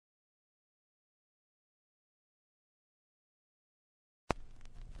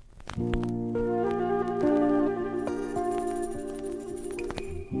Dream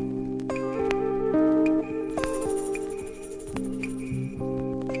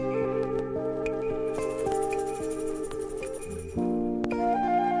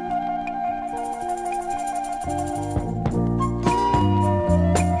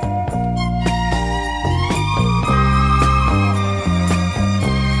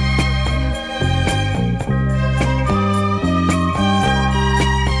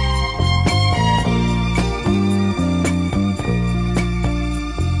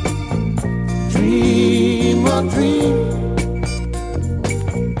a dream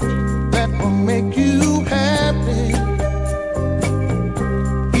that will make you happy,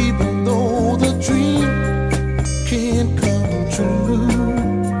 even though the dream can't come true.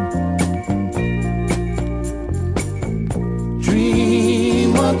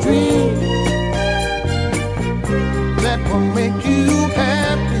 Dream a dream that will make you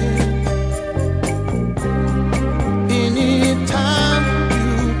happy anytime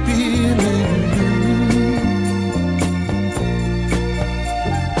you feel it.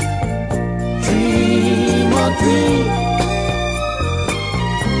 Dream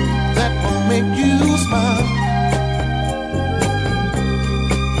that will make you smile.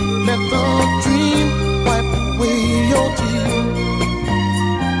 Let the dream wipe away your tears.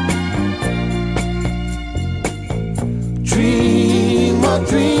 Dream a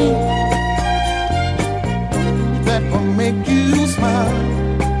dream that will make you smile.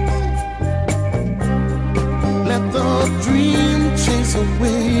 Let the dream chase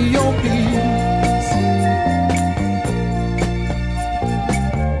away your fears.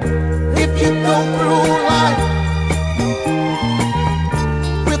 You go through life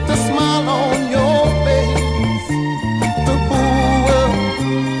with a smile on your face. The whole world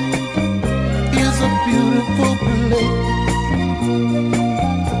is a beautiful place.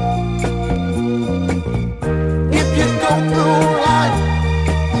 If you go through life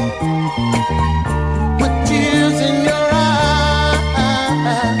with tears in your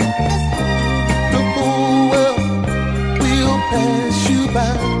eyes, the whole world will pass you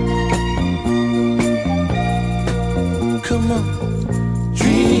by. Come on,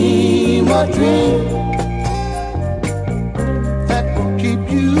 dream a dream that will keep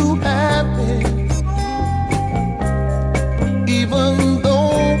you